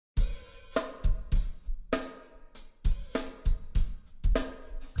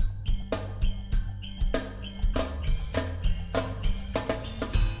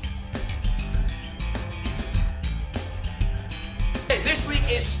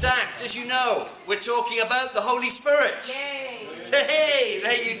Spirit, as you know, we're talking about the Holy Spirit. Yay! Hey,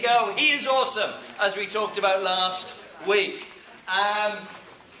 there you go. He is awesome, as we talked about last week.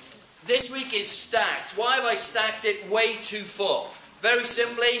 This week is stacked. Why have I stacked it way too full? Very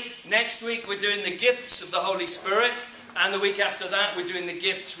simply, next week we're doing the gifts of the Holy Spirit, and the week after that we're doing the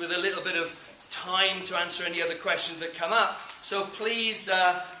gifts with a little bit of time to answer any other questions that come up. So please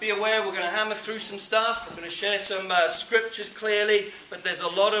be aware, we're going to hammer through some stuff. We're going to share some scriptures clearly, but there's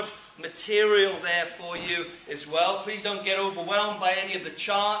a lot of material there for you as well. Please don't get overwhelmed by any of the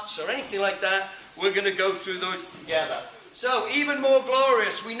charts or anything like that. We're going to go through those together. So, even more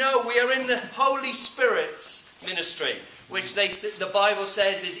glorious, we know we are in the Holy Spirit's ministry, which the Bible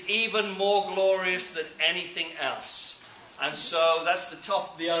says is even more glorious than anything else. And so, that's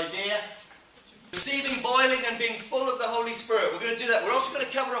the idea. Receiving, boiling, and being full of the Holy Spirit. We're going to do that. We're also going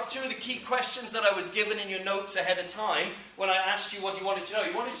to cover off two of the key questions that I was given in your notes ahead of time when I asked you what you wanted to know.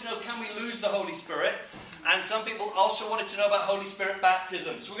 You wanted to know, can we lose the Holy Spirit? And some people also wanted to know about Holy Spirit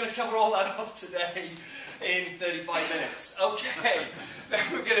baptism. So we're going to cover all that off today in 35 minutes. Okay, then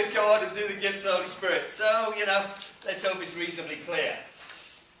we're going to go on and do the gifts of the Holy Spirit. So, let's hope it's reasonably clear.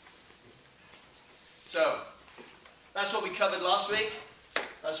 So, that's what we covered last week.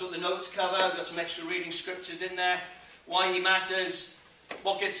 That's what the notes cover. We've got some extra reading scriptures in there. Why he matters,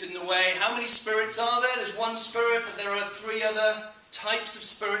 what gets in the way. How many spirits are there? There's one spirit, but there are three other types of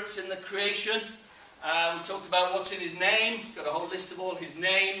spirits in the creation. We talked about what's in his name. We've got a whole list of all his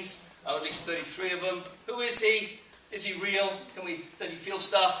names. At least 33 of them. Who is he? Is he real? Does he feel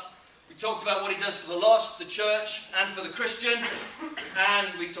stuff? We talked about what he does for the lost, the church, and for the Christian. And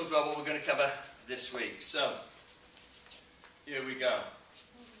we talked about what we're going to cover this week. So, here we go.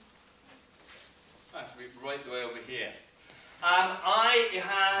 I have to be right the way over here. I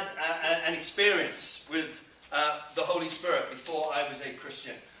had an experience with the Holy Spirit before I was a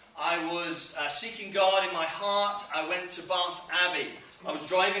Christian. I was seeking God in my heart. I went to Bath Abbey. I was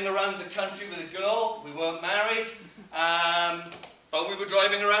driving around the country with a girl. We weren't married, but we were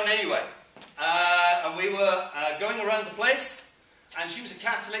driving around anyway. And we were going around the place, and she was a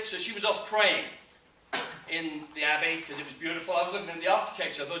Catholic, so she was off praying in the Abbey because it was beautiful. I was looking at the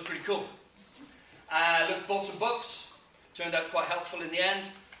architecture. I thought it was pretty cool. Bought some books. Turned out quite helpful in the end.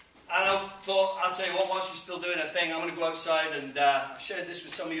 And I thought, I'll tell you what, while she's still doing her thing, I'm going to go outside, and I've shared this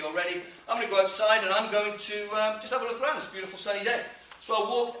with some of you already. I'm going to go outside and I'm going to just have a look around. It's a beautiful sunny day. So I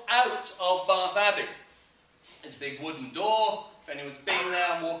walked out of Bath Abbey. There's a big wooden door. If anyone's been there,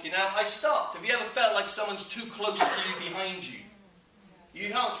 I'm walking out. I stopped. Have you ever felt like someone's too close to you behind you? You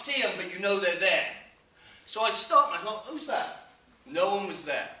can't see them, but you know they're there. So I stopped and I thought, who's that? No one was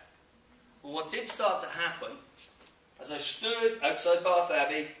there. Well, what did start to happen, as I stood outside Bath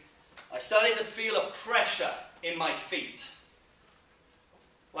Abbey, I started to feel a pressure in my feet.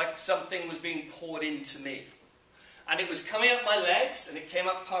 Like something was being poured into me. And it was coming up my legs, and it came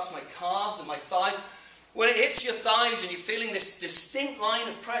up past my calves and my thighs. When it hits your thighs and you're feeling this distinct line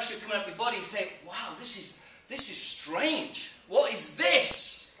of pressure coming up your body, you think, wow, this is strange. What is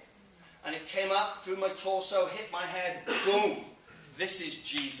this? And it came up through my torso, hit my head, boom. This is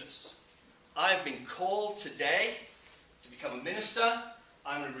Jesus. I have been called today to become a minister.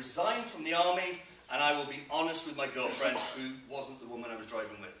 I'm going to resign from the army, and I will be honest with my girlfriend, who wasn't the woman I was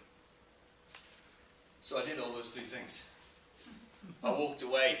driving with. So I did all those three things. I walked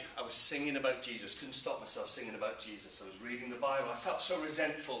away. I was singing about Jesus. Couldn't stop myself singing about Jesus. I was reading the Bible. I felt so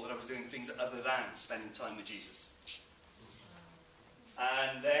resentful that I was doing things other than spending time with Jesus.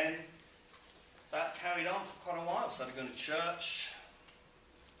 And then that carried on for quite a while. Started going to church,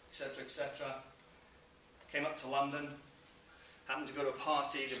 etc., etc. Came up to London. Happened to go to a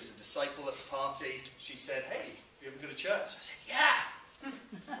party. There was a disciple at the party. She said, hey, you ever go to church? I said, yeah.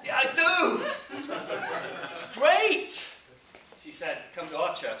 Yeah, I do. It's great. She said, come to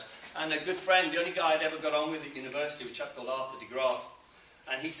our church. And a good friend, the only guy I'd ever got on with at university, was a chap called Arthur de Graaf.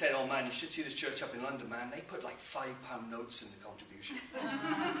 And he said, oh man, you should see this church up in London, man. They put like £5 notes in the contribution.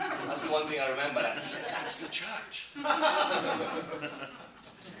 That's the one thing I remember. And he said, that's the church. I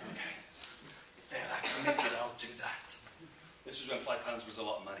said, okay. If they're that committed, I'll do that. This was when £5 was a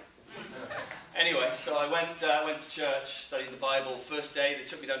lot of money. Anyway, so I went to church, studied the Bible. First day, they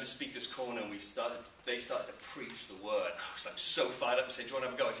took me down to Speaker's Corner, and they started to preach the word. I was like so fired up. I said, do you want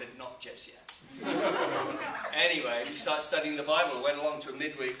to have a go? I said, not just yet. Anyway, we started studying the Bible. I went along to a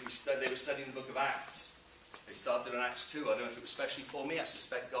midweek. They were studying the book of Acts. They started on Acts 2. I don't know if it was specially for me. I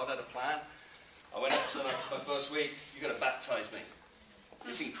suspect God had a plan. I went up to them after my first week. You've got to baptize me.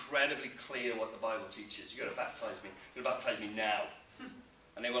 It's incredibly clear what the Bible teaches. You've got to baptize me. You've got to baptize me now.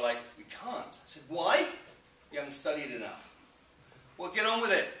 And they were like, we can't. I said, why? You haven't studied enough. Well, get on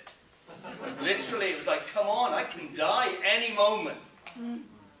with it. Literally, it was like, come on, I can die any moment. And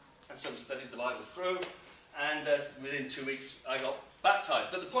so we studied the Bible through, and within 2 weeks I got baptized.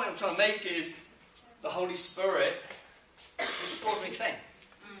 But the point I'm trying to make is the Holy Spirit is an extraordinary thing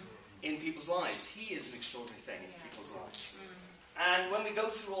in people's lives. He is an extraordinary thing in people's lives. And when we go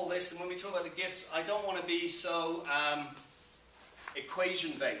through all this, and when we talk about the gifts, I don't want to be so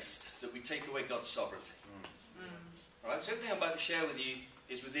equation-based that we take away God's sovereignty. Right? So everything I'm about to share with you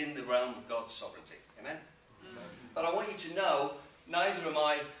is within the realm of God's sovereignty. Amen? But I want you to know, neither am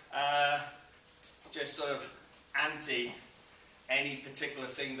I just sort of anti any particular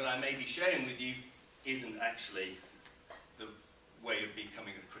thing that I may be sharing with you isn't actually the way of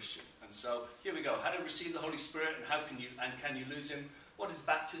becoming a Christian. And so here we go. How to receive the Holy Spirit, and can you lose him? What is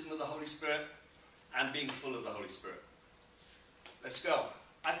baptism of the Holy Spirit? And being full of the Holy Spirit. Let's go.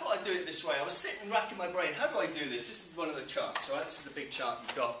 I thought I'd do it this way. I was sitting racking my brain. How do I do this? This is one of the charts, all right? This is the big chart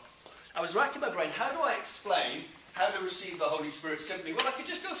you've got. I was racking my brain. How do I explain how to receive the Holy Spirit simply? Well, I could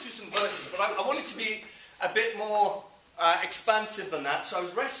just go through some verses, but I wanted to be a bit more expansive than that. So I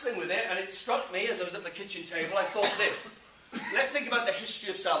was wrestling with it, and it struck me as I was at the kitchen table. I thought this. Let's think about the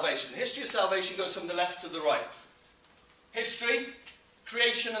history of salvation. The history of salvation goes from the left to the right. History,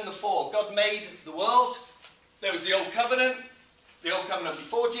 creation and the fall. God made the world. There was the Old Covenant. The Old Covenant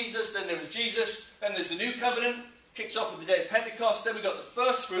before Jesus. Then there was Jesus. Then there's the New Covenant. Kicks off with the day of Pentecost. Then we've got the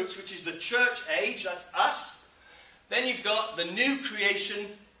first fruits, which is the church age. That's us. Then you've got the new creation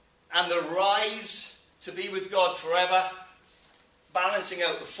and the rise to be with God forever. Balancing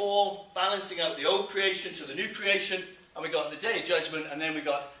out the fall. Balancing out the old creation to the new creation. And we've got the day of judgment. And then we've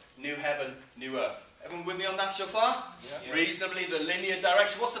got new heaven, new earth. Everyone with me on that so far? Yeah. Reasonably, the linear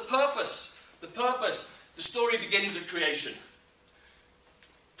direction. What's the purpose? The purpose. The story begins at creation.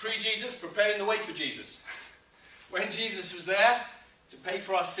 Pre-Jesus, preparing the way for Jesus. When Jesus was there to pay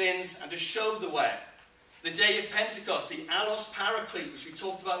for our sins and to show the way. The day of Pentecost, the Allos Paraclete, which we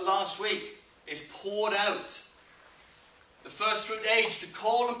talked about last week, is poured out. The first fruit age, to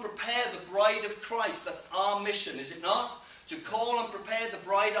call and prepare the bride of Christ. That's our mission, is it not? To call and prepare the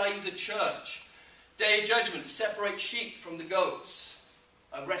bride, i.e. the church. Day of judgment, to separate sheep from the goats.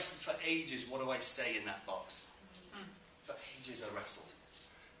 I wrestled for ages. What do I say in that box? For ages I wrestled.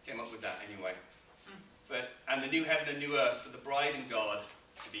 Came up with that anyway. And the new heaven and new earth for the bride and God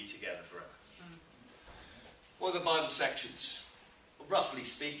to be together forever. What are the Bible sections? Well, roughly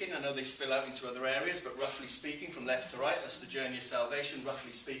speaking, I know they spill out into other areas, but roughly speaking, from left to right, that's the journey of salvation.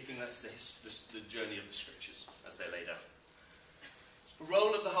 Roughly speaking, that's the journey of the scriptures as they're laid out. The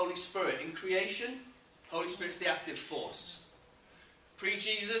role of the Holy Spirit in creation. Holy Spirit's the active force.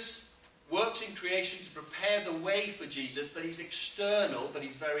 Pre-Jesus works in creation to prepare the way for Jesus, but he's external, but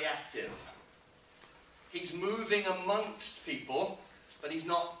he's very active. He's moving amongst people, but he's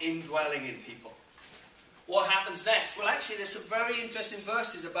not indwelling in people. What happens next? Well, actually, there's some very interesting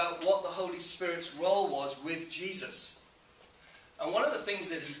verses about what the Holy Spirit's role was with Jesus. And one of the things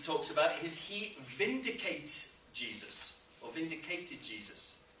that he talks about is he vindicates Jesus, or vindicated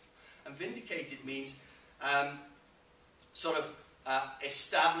Jesus. And vindicated means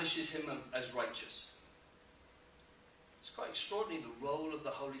establishes him as righteous. It's quite extraordinary, the role of the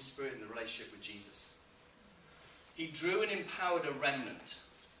Holy Spirit in the relationship with Jesus. He drew and empowered a remnant.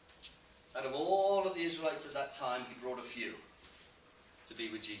 Out of all of the Israelites at that time, he brought a few to be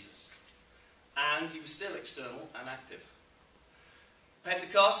with Jesus. And he was still external and active.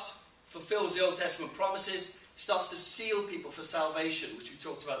 Pentecost fulfills the Old Testament promises, starts to seal people for salvation, which we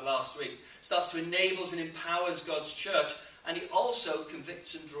talked about last week. Starts to enables and empowers God's church. And he also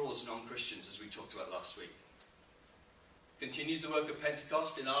convicts and draws non-Christians, as we talked about last week. Continues the work of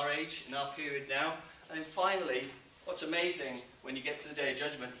Pentecost in our age, in our period now. And then finally, what's amazing, when you get to the day of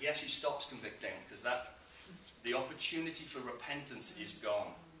judgment, he actually stops convicting, because the opportunity for repentance is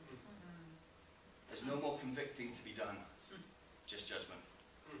gone. There's no more convicting to be done. Just judgment.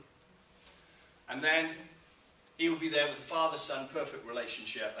 And then he will be there with the Father, Son, perfect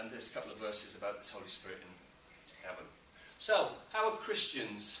relationship. And there's a couple of verses about this Holy Spirit in heaven. So, how are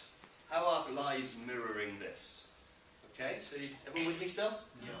Christians, how are our lives mirroring this? Okay, so everyone with me still?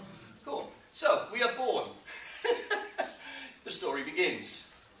 Yeah. Cool. So, we are born. The story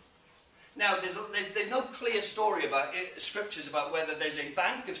begins. Now, there's no clear story about scriptures about whether there's a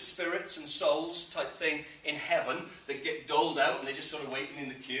bank of spirits and souls type thing in heaven that get doled out and they're just sort of waiting in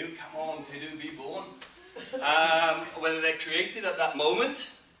the queue. Come on, to be born. Whether they're created at that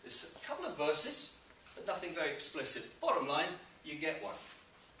moment. There's a couple of verses, but nothing very explicit. Bottom line, you get one.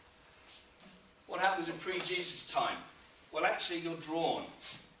 What happens in pre-Jesus time? Well, actually, you're drawn.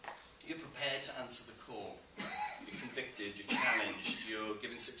 You're prepared to answer the call. You're convicted, you're challenged, you're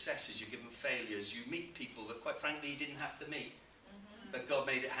given successes, you're given failures, you meet people that quite frankly you didn't have to meet, but God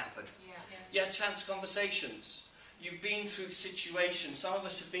made it happen. You had chance conversations. You've been through situations. Some of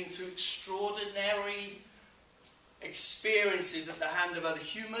us have been through extraordinary experiences at the hand of other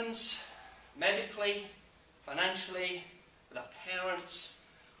humans, medically, financially, with our parents.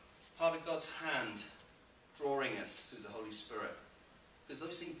 Part of God's hand drawing us through the Holy Spirit. Because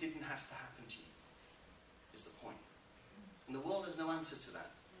those things didn't have to happen to you, is the point. And the world has no answer to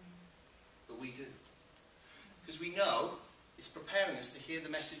that. But we do. Because we know it's preparing us to hear the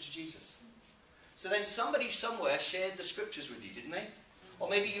message of Jesus. So then somebody somewhere shared the scriptures with you, didn't they? Or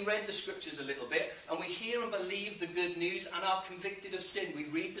maybe you read the scriptures a little bit, and we hear and believe the good news and are convicted of sin. We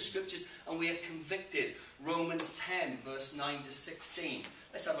read the scriptures and we are convicted. Romans 10, verse 9 to 16.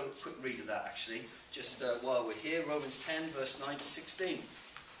 Let's have a quick read of that, actually, just while we're here. Romans 10, verse 9 to 16.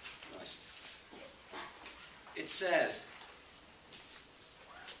 Nice. It says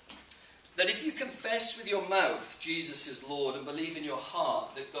that if you confess with your mouth Jesus is Lord and believe in your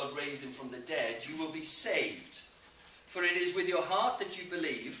heart that God raised him from the dead, you will be saved. For it is with your heart that you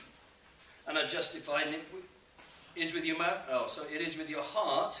believe and are justified, and it is with your mouth. Oh, so it is with your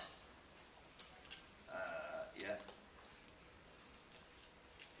heart.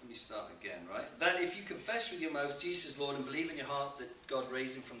 Let me start again, right? That if you confess with your mouth Jesus is Lord and believe in your heart that God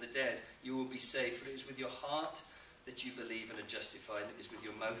raised him from the dead, you will be saved. For it is with your heart that you believe and are justified, and it is with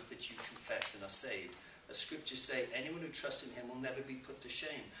your mouth that you confess and are saved. As scriptures say, anyone who trusts in him will never be put to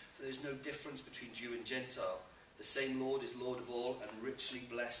shame. For there is no difference between Jew and Gentile. The same Lord is Lord of all and richly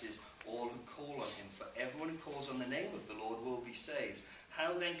blesses all who call on him. For everyone who calls on the name of the Lord will be saved.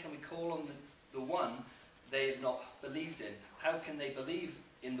 How then can we call on the one they have not believed in? How can they believe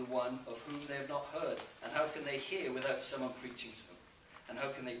in the one of whom they have not heard? And how can they hear without someone preaching to them? And how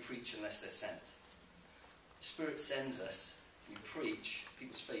can they preach unless they're sent? The Spirit sends us, we preach,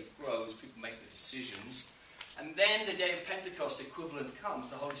 people's faith grows, people make the decisions, and then the day of Pentecost equivalent comes,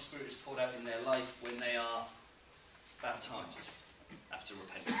 the Holy Spirit is poured out in their life when they are baptized after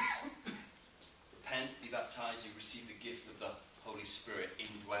repentance. Repent, be baptized, you receive the gift of the Holy Spirit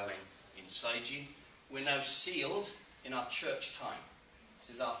indwelling inside you. We're now sealed in our church time. This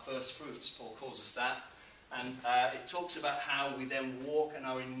is our first fruits, Paul calls us that. And it talks about how we then walk and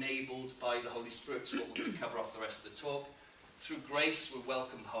are enabled by the Holy Spirit. So what we're going to cover off the rest of the talk. Through grace, we're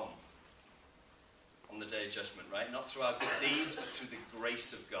welcomed home on the day of judgment, right? Not through our good deeds, but through the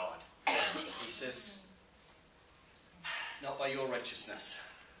grace of God. He says, not by your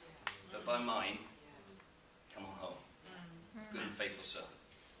righteousness, but by mine, come on home. Good and faithful servant.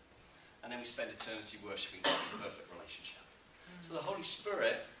 And then we spend eternity worshipping God in perfect relationship. So the Holy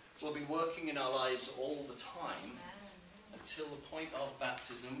Spirit will be working in our lives all the time until the point of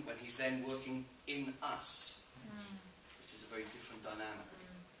baptism, when he's then working in us, which is a very different dynamic.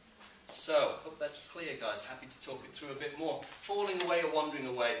 So, hope that's clear, guys. Happy to talk it through a bit more. Falling away or wandering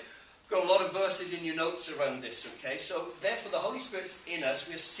away. Got a lot of verses in your notes around this, okay? So, therefore, the Holy Spirit's in us.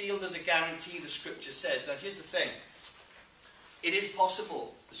 We're sealed as a guarantee, the Scripture says. Now, here's the thing. It is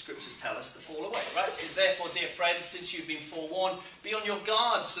possible, the Scriptures tell us, to fall away, right? It says, therefore, dear friends, since you've been forewarned, be on your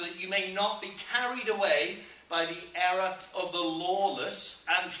guard so that you may not be carried away by the error of the lawless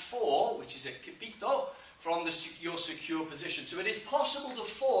and fall, which is a capito, from your secure position. So it is possible to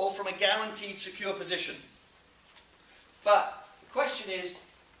fall from a guaranteed secure position. But the question is,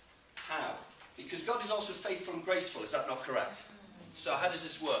 how? Because God is also faithful and graceful, is that not correct? So how does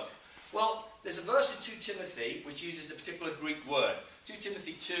this work? Well, there's a verse in 2 Timothy which uses a particular Greek word. 2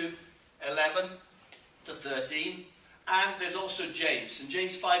 Timothy 2, 11 to 13. And there's also James. And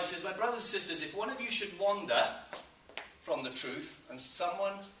James 5 says, my brothers and sisters, if one of you should wander from the truth and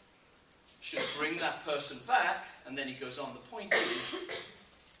someone should bring that person back, and then he goes on, the point is,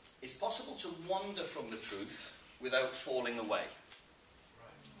 it's possible to wander from the truth without falling away.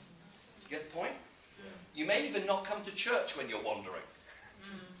 Do you get the point? You may even not come to church when you're wandering.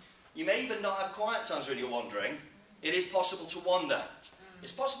 You may even not have quiet times when you're wandering. It is possible to wander.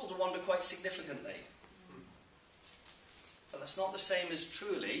 It's possible to wander quite significantly. But that's not the same as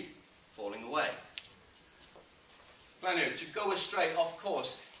truly falling away. Now, to go astray, of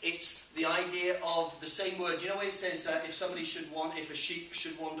course, it's the idea of the same word. You know where it says that if a sheep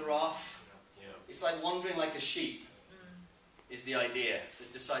should wander off? Yeah. It's like wandering like a sheep is the idea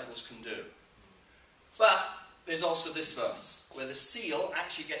that disciples can do. But there's also this verse where the seal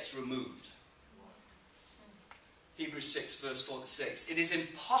actually gets removed. Hebrews 6 verse 4 to 6. It is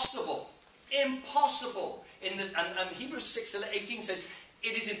impossible. And Hebrews 6:18 says,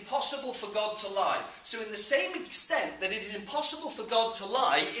 it is impossible for God to lie. So in the same extent that it is impossible for God to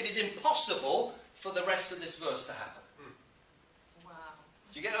lie, it is impossible for the rest of this verse to happen. Wow.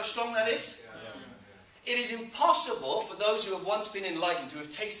 Do you get how strong that is? It is impossible for those who have once been enlightened, who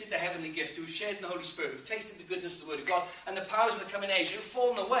have tasted the heavenly gift, who have shared in the Holy Spirit, who have tasted the goodness of the Word of God and the powers of the coming age, who have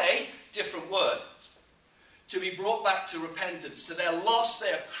fallen away, different word, to be brought back to repentance, to their loss. They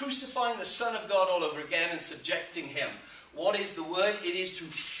are crucifying the Son of God all over again and subjecting him. What is the word? It is to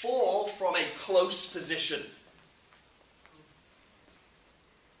fall from a close position.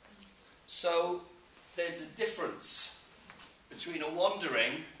 So there's a difference between a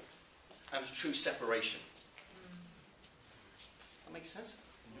wandering and true separation. That makes sense?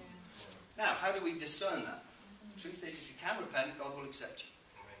 Yeah. Now, how do we discern that? Truth is, if you can repent, God will accept you.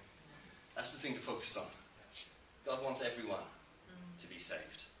 That's the thing to focus on. God wants everyone to be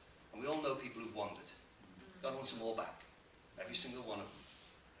saved. And we all know people who've wandered. God wants them all back. Every single one of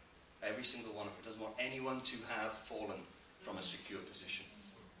them. Every single one of them. He doesn't want anyone to have fallen from a secure position.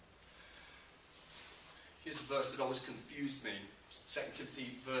 Here's a verse that always confused me. 2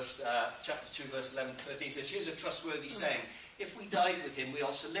 Timothy chapter 2, verse 11 to 13 says, here's a trustworthy saying. If we died with him, we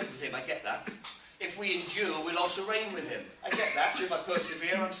also live with him. I get that. If we endure, we'll also reign with him. I get that. So if I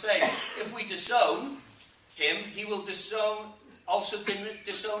persevere, I'm saved. If we disown him, he will also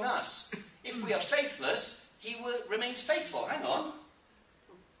disown us. If we are faithless, he remains faithful. Hang on.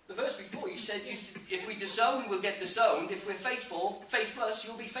 The verse before you said, if we disown, we'll get disowned. If we're faithless,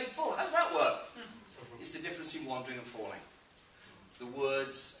 you'll be faithful. How does that work? It's the difference in wandering and falling. The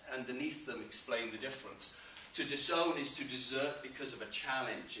words underneath them explain the difference. To disown is to desert because of a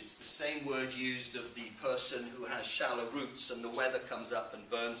challenge. It's the same word used of the person who has shallow roots and the weather comes up and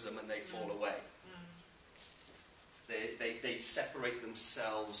burns them and they fall away. They separate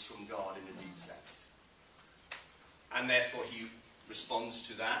themselves from God in a deep sense. And therefore he responds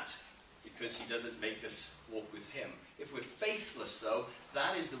to that because he doesn't make us walk with him. If we're faithless, though,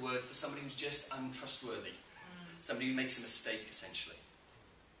 that is the word for somebody who's just untrustworthy. Somebody who makes a mistake, essentially.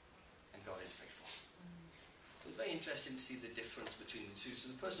 And God is faithful. So it's very interesting to see the difference between the two.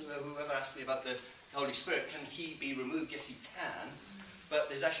 So the person whoever asked me about the Holy Spirit, can he be removed? Yes, he can. But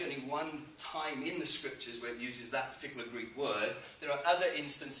there's actually only one time in the scriptures where it uses that particular Greek word. There are other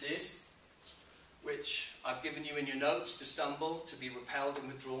instances which I've given you in your notes, to stumble, to be repelled and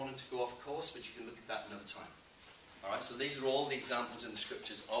withdrawn, and to go off course, but you can look at that another time. Alright, so these are all the examples in the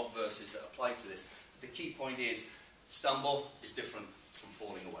scriptures of verses that apply to this. The key point is, stumble is different from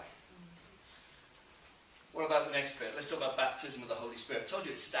falling away. What about the next bit? Let's talk about baptism of the Holy Spirit. I told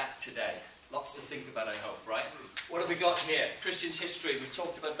you it's stacked today. Lots to think about, I hope, right? What have we got here? Christian's history. We've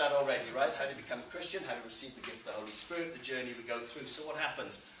talked about that already, right? How to become a Christian, how to receive the gift of the Holy Spirit, the journey we go through. So what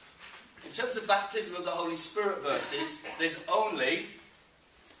happens? In terms of baptism of the Holy Spirit verses, there's only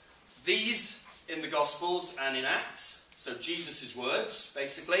these in the Gospels and in Acts. So Jesus' words,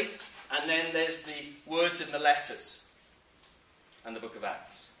 basically. And then there's the words in the letters and the book of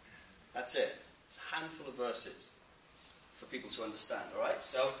Acts. That's it. It's a handful of verses for people to understand, alright?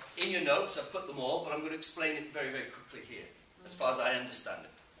 So, in your notes, I've put them all, but I'm going to explain it very, very quickly here, as far as I understand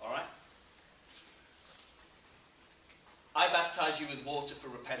it, alright? I baptize you with water for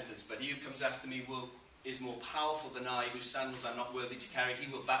repentance, but he who comes after me is more powerful than I, whose sandals I'm not worthy to carry.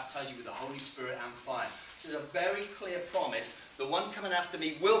 He will baptize you with the Holy Spirit and fire. So there's a very clear promise. The one coming after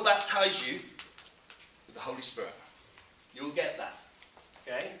me will baptize you with the Holy Spirit. You'll get that.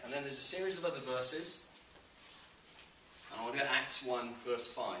 Okay? And then there's a series of other verses. And I want to go to Acts 1, verse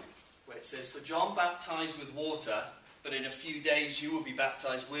 5, where it says, for John baptized with water, but in a few days you will be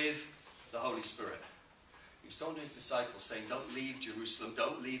baptized with the Holy Spirit. He was talking to his disciples, saying, don't leave Jerusalem,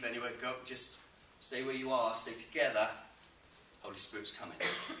 don't leave anywhere, go, just stay where you are, stay together. Holy Spirit's coming.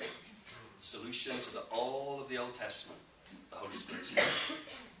 Solution to all of the Old Testament. The Holy Spirit's coming.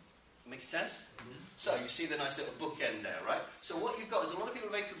 Make sense? So you see the nice little bookend there, right? So what you've got is a lot of people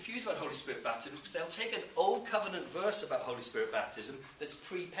are very confused about Holy Spirit baptism because they'll take an old covenant verse about Holy Spirit baptism that's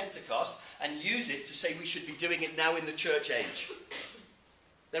pre-Pentecost and use it to say we should be doing it now in the church age.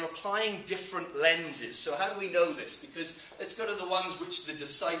 They're applying different lenses. So how do we know this? Because let's go to the ones which the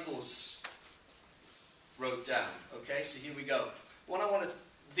disciples wrote down. Okay, so here we go.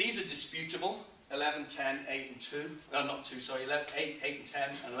 These are disputable. 11, 10, 8 and 2. Not 2, sorry. 11, 8, 8 and 10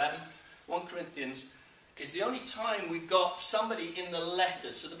 and 11. 1 Corinthians is the only time we've got somebody in the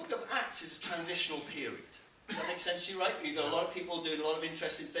letters. So the book of Acts is a transitional period. Does that make sense to you, right? You've got a lot of people doing a lot of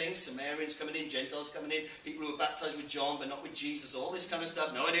interesting things. Samaritans coming in, Gentiles coming in, people who were baptized with John but not with Jesus, all this kind of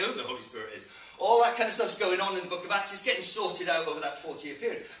stuff. No idea who the Holy Spirit is. All that kind of stuff's going on in the book of Acts. It's getting sorted out over that 40-year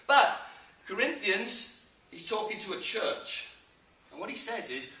period. But Corinthians, he's talking to a church. And what he says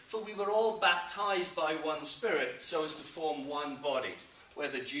is, for we were all baptized by one Spirit so as to form one body.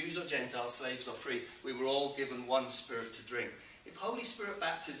 Whether Jews or Gentiles, slaves or free, we were all given one Spirit to drink. If Holy Spirit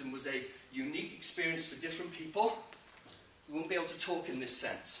baptism was a unique experience for different people, we wouldn't be able to talk in this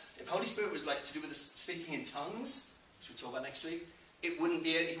sense. If Holy Spirit was like to do with speaking in tongues, which we'll talk about next week, he wouldn't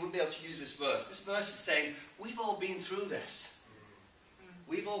be able to use this verse. This verse is saying, we've all been through this.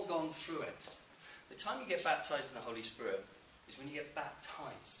 We've all gone through it. The time you get baptized in the Holy Spirit is when you get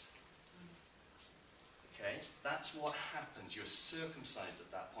baptized. Okay? That's what happens. You're circumcised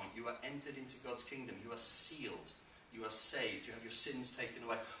at that point. You are entered into God's kingdom. You are sealed. You are saved. You have your sins taken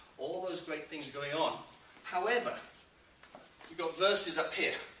away. All those great things are going on. However, you've got verses up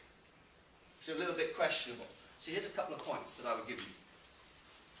here, which are a little bit questionable. So here's a couple of points that I would give you.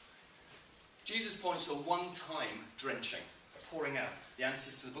 Jesus points to a one-time drenching, a pouring out. The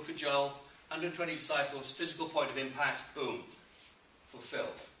answers to the book of Joel, 120 disciples, physical point of impact, boom,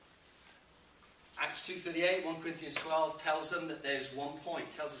 fulfilled. Acts 2:38, 1 Corinthians 12 tells them that there's one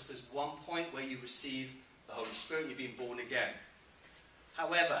point, tells us there's one point where you receive the Holy Spirit and you're being born again.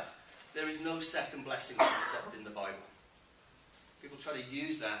 However, there is no second blessing concept in the Bible. People try to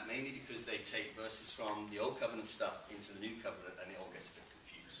use that mainly because they take verses from the Old Covenant stuff into the New Covenant and it all gets a bit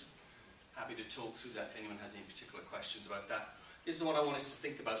confused. Happy to talk through that if anyone has any particular questions about that. Here's the one I want us to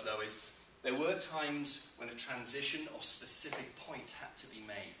think about though is, there were times when a transition or specific point had to be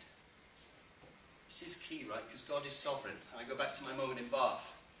made. This is key, right? Because God is sovereign. And I go back to my moment in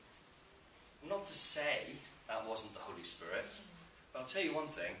Bath. Not to say that wasn't the Holy Spirit, but I'll tell you one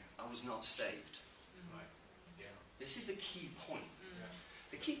thing, I was not saved. Right. Yeah. This is the key point. Yeah.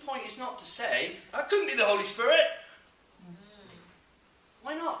 The key point is not to say, I couldn't be the Holy Spirit.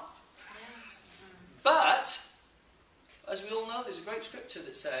 Why not? But, as we all know, there's a great scripture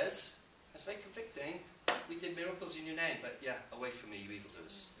that says, it's very convicting, we did miracles in your name, but yeah, away from me, you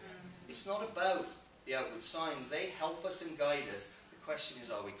evildoers. It's not about the outward signs. They help us and guide us. The question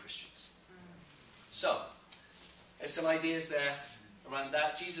is, are we Christians? So, there's some ideas there around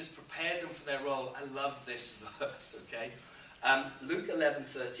that. Jesus prepared them for their role. I love this verse, okay? Luke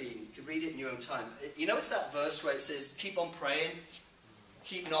 11:13. You can read it in your own time. You know, it's that verse where it says, keep on praying,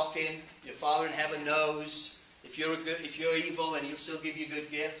 keep knocking. Your Father in heaven knows if you're evil, and He'll still give you good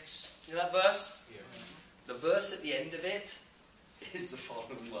gifts. You know that verse? Yeah. The verse at the end of it is the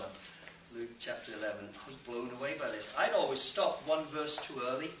following one. Luke chapter 11. I was blown away by this. I'd always stop one verse too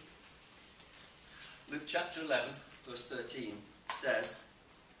early. Luke chapter 11, verse 13 says,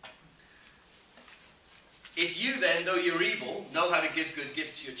 if you then, though you're evil, know how to give good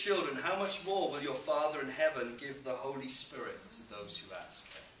gifts to your children, how much more will your Father in heaven give the Holy Spirit to those who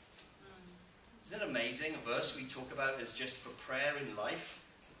ask Him? Isn't it amazing? A verse we talk about as just for prayer in life.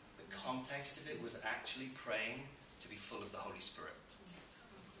 The context of it was actually praying to be full of the Holy Spirit.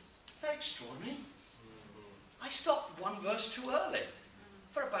 Isn't that extraordinary? I stopped one verse too early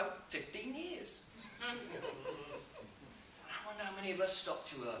for about 15 years. I wonder how many of us stop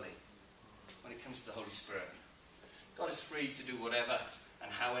too early when it comes to the Holy Spirit. God is free to do whatever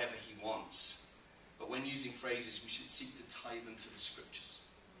and however He wants. But when using phrases, we should seek to tie them to the Scriptures.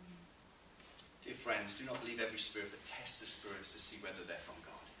 Dear friends, do not believe every spirit, but test the spirits to see whether they're from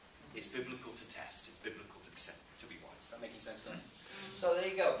God. It's biblical to test. It's biblical to be wise. Is that making sense, guys? So there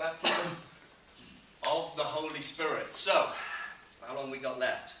you go. Baptism of the Holy Spirit. So, how long we got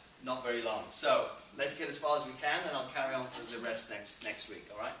left? Not very long. So, let's get as far as we can, and I'll carry on for the rest next week,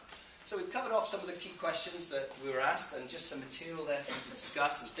 all right? So we've covered off some of the key questions that we were asked, and just some material there for you to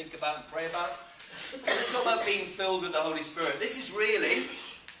discuss and think about and pray about. Let's talk about being filled with the Holy Spirit. This is really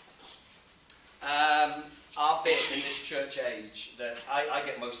our bit in this church age that I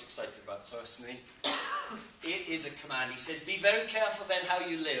get most excited about personally. It is a command. He says, be very careful then how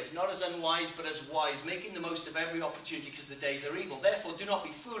you live, not as unwise but as wise, making the most of every opportunity because the days are evil. Therefore do not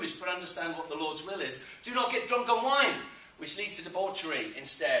be foolish but understand what the Lord's will is. Do not get drunk on wine, which leads to debauchery.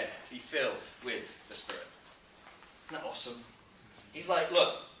 Instead, be filled with the Spirit. Isn't that awesome? He's like,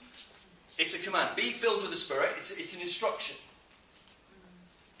 look, it's a command. Be filled with the Spirit. It's an instruction.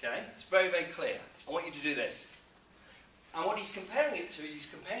 Okay? It's very, very clear. I want you to do this. And what he's comparing it to is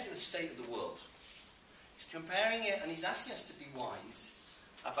he's comparing it to the state of the world. He's comparing it and he's asking us to be wise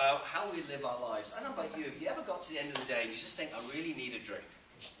about how we live our lives. I don't know about you, have you ever got to the end of the day and you just think, I really need a drink?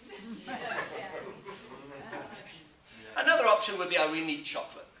 Another option would be, I really need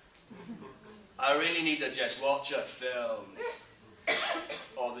chocolate. I really need to just watch a film,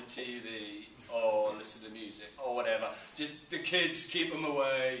 or the TV, or listen to music, or whatever. Just the kids, keep them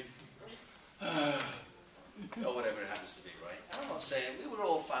away. Or whatever it happens to be, right? I'm not saying, we're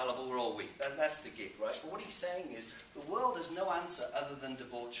all fallible, we're all weak. That's the gig, right? But what he's saying is, the world has no answer other than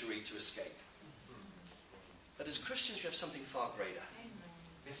debauchery to escape. But as Christians, we have something far greater.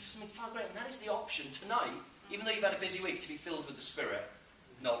 We have something far greater, and that is the option tonight even though you've had a busy week, to be filled with the Spirit,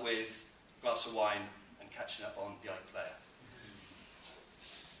 not with a glass of wine and catching up on the iPlayer.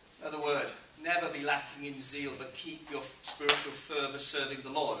 Another word, never be lacking in zeal, but keep your spiritual fervour serving the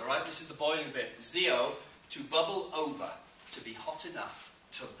Lord. All right, this is the boiling bit. Zeal, to bubble over, to be hot enough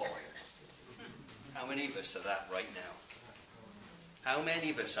to boil. How many of us are that right now? How many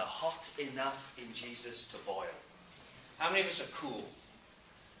of us are hot enough in Jesus to boil? How many of us are cool,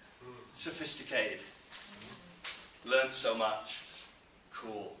 sophisticated, learned so much,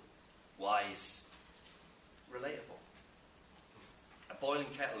 cool, wise, relatable? A boiling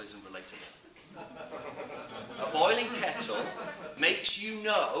kettle isn't relatable. A boiling kettle makes you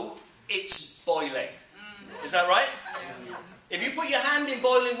know it's boiling. Is that right? If you put your hand in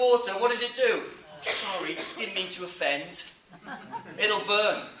boiling water, what does it do? Sorry, didn't mean to offend. It'll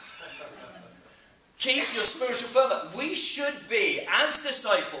burn. Keep your spiritual fervour. We should be, as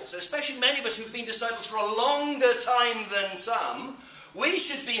disciples, especially many of us who've been disciples for a longer time than some, we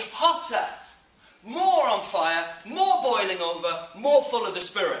should be hotter, more on fire, more boiling over, more full of the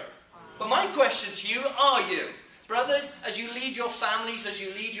Spirit. But my question to you, are you? Brothers, as you lead your families, as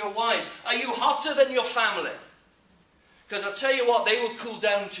you lead your wives, are you hotter than your family? Because I'll tell you what, they will cool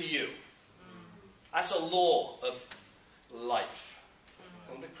down to you. That's a law of life.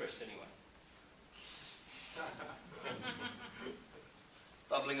 Come to Chris anyway.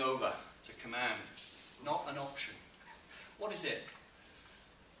 Bubbling over, it's a command, not an option. What is it?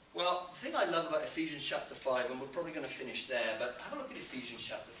 Well, the thing I love about Ephesians chapter 5, and we're probably going to finish there, but have a look at Ephesians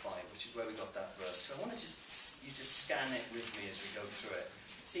chapter 5, which is where we got that verse. So I want you to scan it with me as we go through it.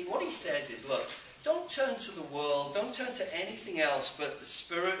 See, what he says is, look, don't turn to the world, don't turn to anything else but the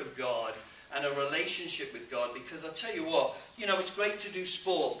Spirit of God and a relationship with God, because I'll tell you what, you know, it's great to do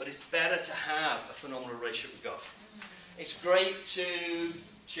sport, but it's better to have a phenomenal relationship with God. It's great to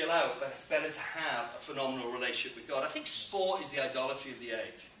chill out, but it's better to have a phenomenal relationship with God. I think sport is the idolatry of the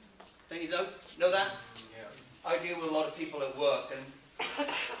age. Don't you know that? Yeah. I deal with a lot of people at work, and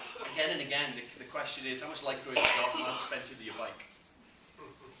again and again, the question is, how much lighter have you got and how expensive is your bike?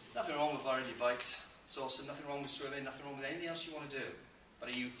 Nothing wrong with borrowing your bikes. It's also nothing wrong with swimming, nothing wrong with anything else you want to do. But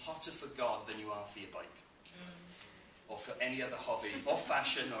are you hotter for God than you are for your bike? Or for any other hobby, or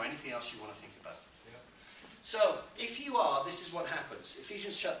fashion, or anything else you want to think about? Yeah. So, if you are, this is what happens.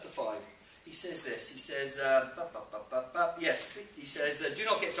 Ephesians chapter 5, he says this. He says, he says, do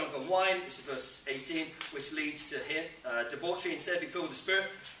not get drunk on wine, this is verse 18, which leads to debauchery, instead be filled with the Spirit.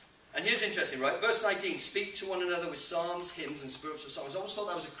 And here's interesting, right? Verse 19, speak to one another with psalms, hymns, and spiritual songs. I always thought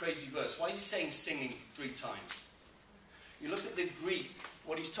that was a crazy verse. Why is he saying singing 3 times? You look at the Greek,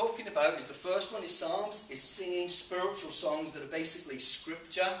 what he's talking about is the first one is psalms, is singing spiritual songs that are basically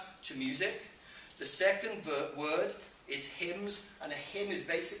scripture to music. The second word is hymns, and a hymn is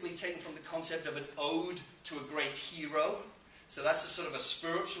basically taken from the concept of an ode to a great hero. So that's a sort of a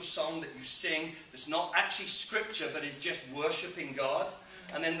spiritual song that you sing that's not actually scripture, but is just worshipping God.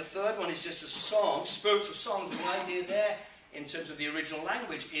 And then the third one is just a song, spiritual songs, and the idea there, in terms of the original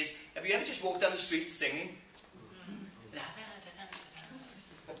language, is, have you ever just walked down the street singing?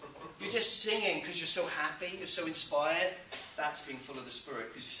 You're just singing because you're so happy, you're so inspired. That's being full of the Spirit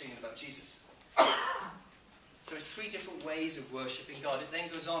because you're singing about Jesus. So it's 3 different ways of worshipping God. It then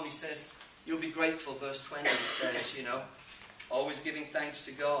goes on, he says, you'll be grateful. Verse 20, he says, you know, always giving thanks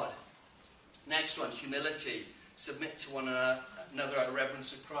to God. Next one, humility. Submit to one another out of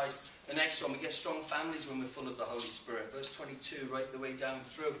reverence of Christ. The next one, we get strong families when we're full of the Holy Spirit. Verse 22, right the way down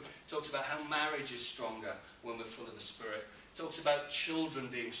through, talks about how marriage is stronger when we're full of the Spirit. Talks about children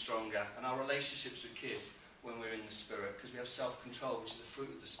being stronger and our relationships with kids when we're in the Spirit, because we have self-control, which is a fruit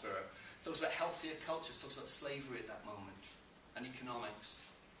of the Spirit. Talks about healthier cultures, talks about slavery at that moment, and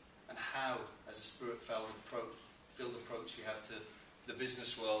economics, and how, as a Spirit-filled approach we have to the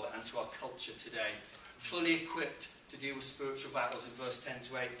business world and to our culture today. Fully equipped to deal with spiritual battles in verse 10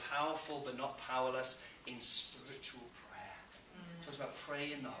 to 8. Powerful but not powerless in spiritual prayer. Talks about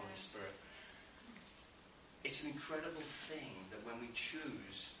praying the Holy Spirit. It's an incredible thing that when we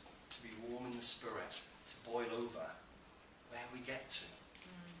choose to be warm in the Spirit, to boil over, where we get to.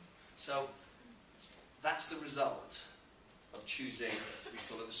 So, that's the result of choosing to be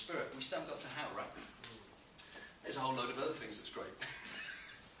full of the Spirit. We still haven't got to how, right? There's a whole load of other things that's great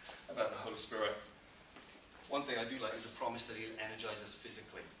about the Holy Spirit. One thing I do like is a promise that he'll energize us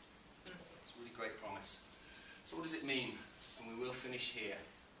physically. It's a really great promise. So what does it mean? And we will finish here.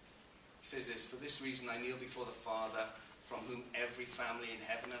 He says this, for this reason I kneel before the Father, from whom every family in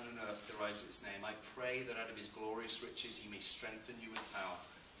heaven and on earth derives its name. I pray that out of his glorious riches he may strengthen you with power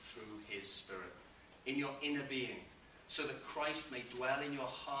through his Spirit, in your inner being, so that Christ may dwell in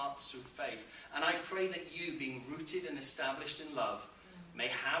your hearts through faith. And I pray that you, being rooted and established in love, may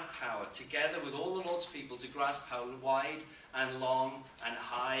have power, together with all the Lord's people, to grasp how wide and long and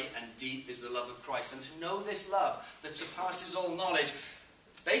high and deep is the love of Christ, and to know this love that surpasses all knowledge.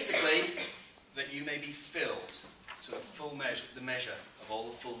 Basically, that you may be filled to the full measure, the measure of all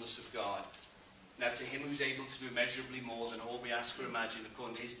the fullness of God. Now to him who's able to do immeasurably more than all we ask or imagine,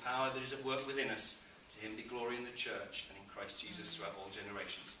 according to his power that is at work within us, to him be glory in the church and in Christ Jesus throughout all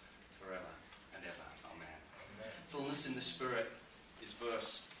generations, forever and ever. Amen. Amen. Fullness in the Spirit is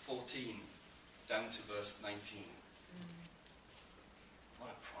verse 14 down to verse 19.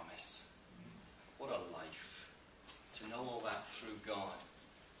 What a promise. What a life. To know all that through God.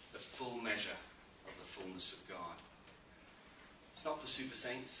 The full measure of the fullness of God. It's not for super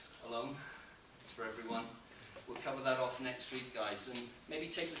saints alone. It's for everyone. We'll cover that off next week, guys. And maybe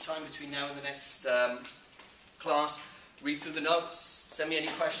take the time between now and the next class. Read through the notes. Send me any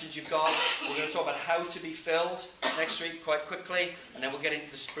questions you've got. We're going to talk about how to be filled next week quite quickly. And then we'll get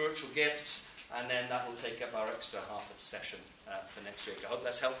into the spiritual gifts. And then that will take up our extra half a session for next week. I hope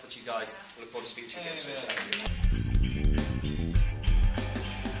that's helpful to you guys. I look forward to speaking to you again soon.